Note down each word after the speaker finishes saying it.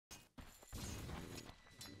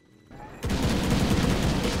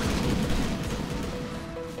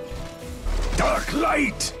Dark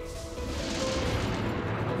light!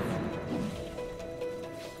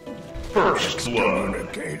 First blood.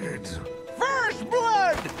 Exterminated. First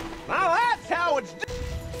blood! Now that's how it's done.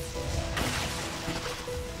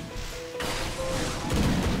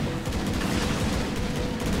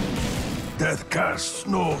 Death casts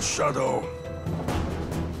no shadow.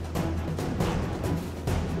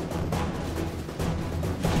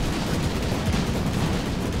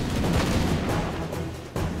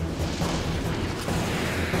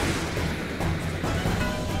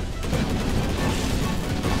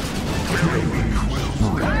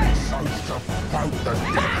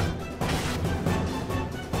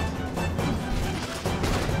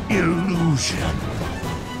 Illusion.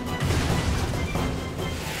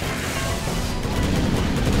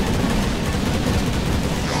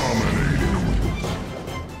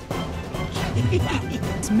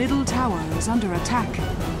 Its middle tower is under attack.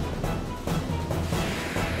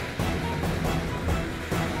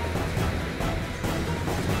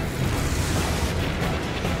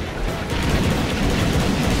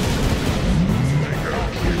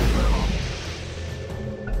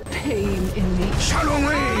 Pain in the Shadow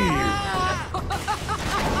wave!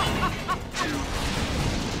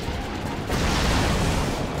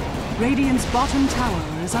 Radiant's bottom tower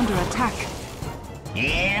is under attack.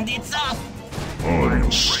 And it's up!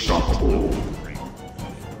 Unstoppable.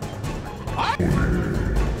 Rock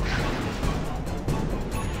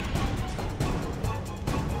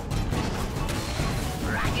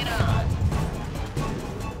it on!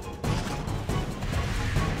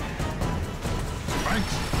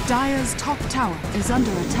 Dire's top tower is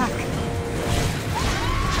under attack.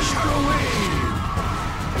 Shadow wave!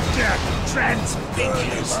 Death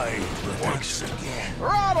transfigures once again.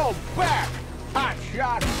 Throttle back! Hot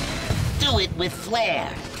shot! Do it with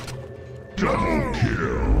flair! Double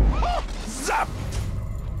kill. Zap!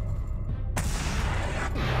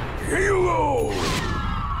 Here you go!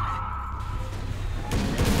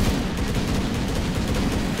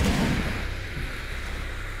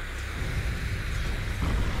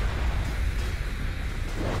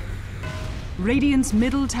 Radiant's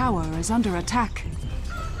middle tower is under attack.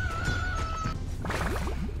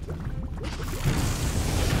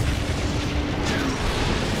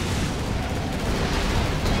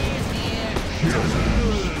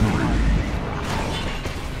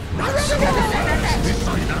 This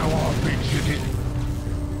ain't how I pictured it.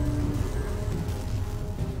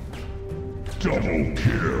 Double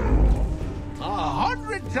kill.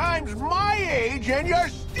 100 times my age and you're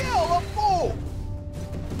still a fool!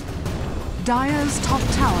 Dire's top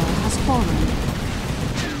tower has fallen.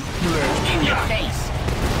 In your face!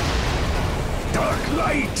 Dark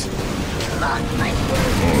light!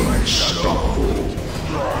 Unstoppable.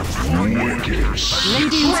 Wicked.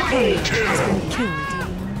 Radiant's cage has been killed.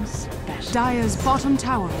 Dire's bottom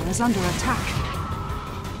tower is under attack.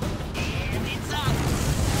 And it's up!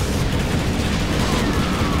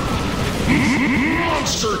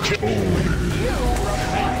 Monster kill.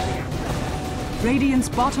 Radiant's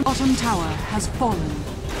bottom tower has fallen.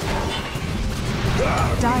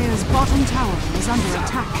 Dire's bottom tower is under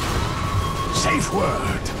attack. Safe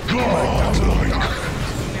word! Godlike.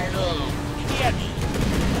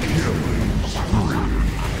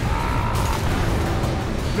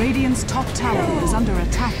 Radiant's top tower is under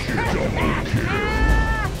attack.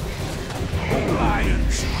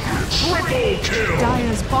 Triple kill.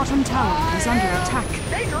 Dire's bottom tower is under attack.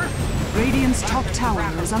 Radiant's top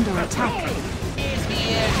tower is under attack.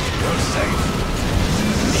 You're safe!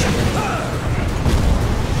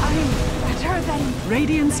 I'm better than...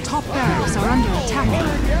 Radiant's top barracks are under attack.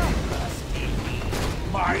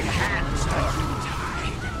 My hands are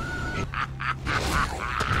tied!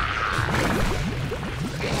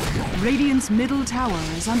 Radiant's middle tower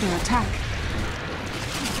is under attack.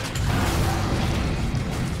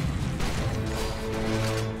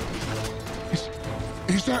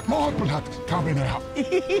 Is that my blood coming out?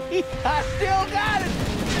 I still got it!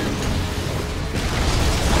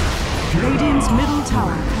 Radiant's middle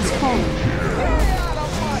tower has fallen. Get out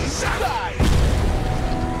of my sight!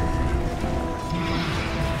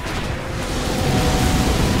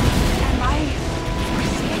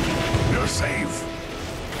 You're safe!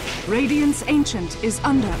 Radiant's ancient is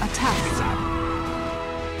under attack.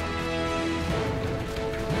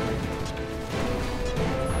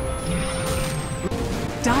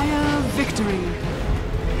 Dire victory.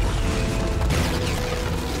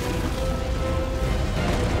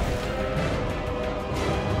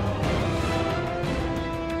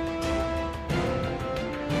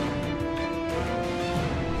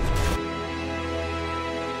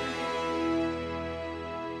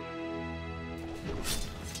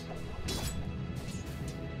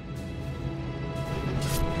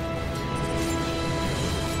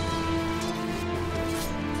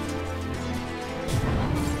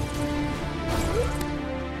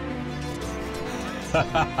 'Twas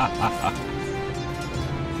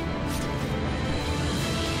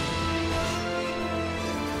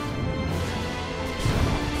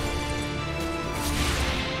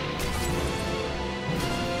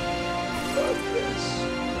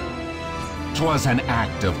an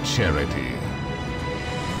act of charity.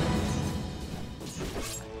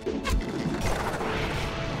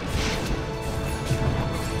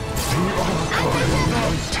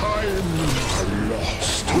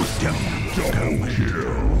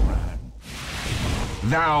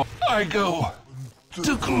 Now I go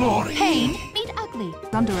to glory. Pain, meet ugly.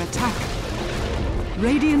 Under attack.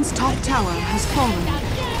 Radiant's top tower has fallen.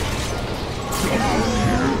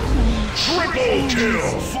 Triple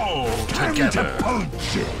kill. Fall together.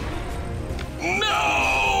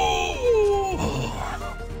 No!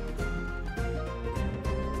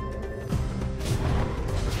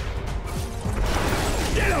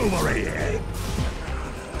 Get over here!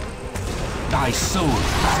 Thy soul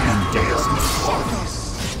and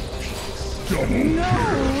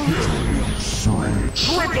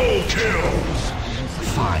Triple kills!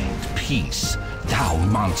 Find peace, thou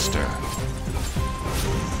monster.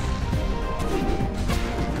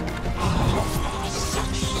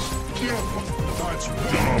 That's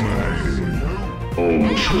dominating.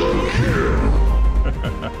 Ultra kill.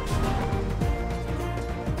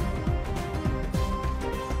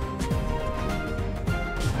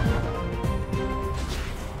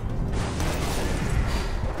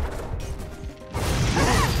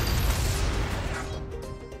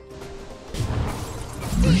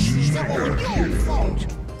 This is all your fault.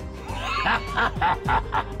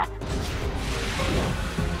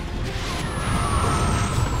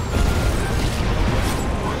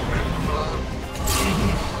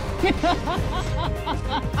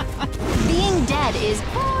 Being dead is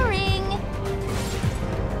boring.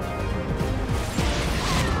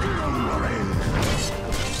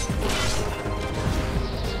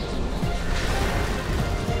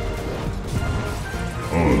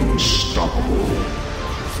 Unstoppable.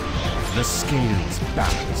 The scales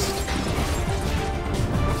balanced.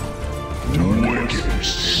 Wicked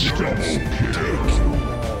double kill.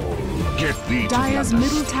 Get thee to the Dire's other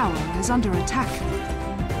middle tower is under attack.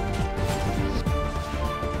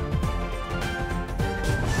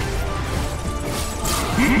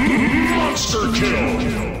 monster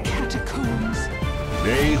kill. Catacombs.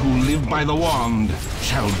 They who live by the wand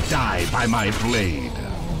shall die by my blade.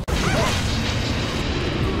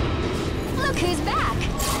 Look who's back.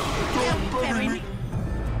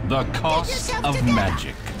 The cost yourself of together.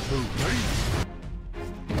 magic.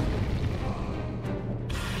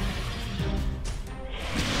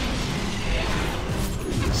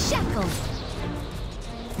 Shackle.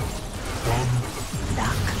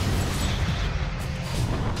 Lock.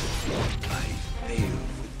 I fail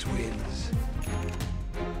with twins.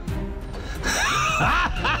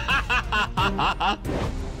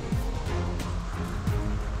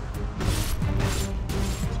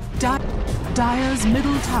 Dire's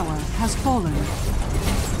middle tower has fallen.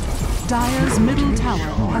 Dire's middle tower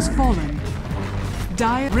has fallen.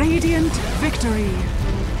 Dire Radiant victory.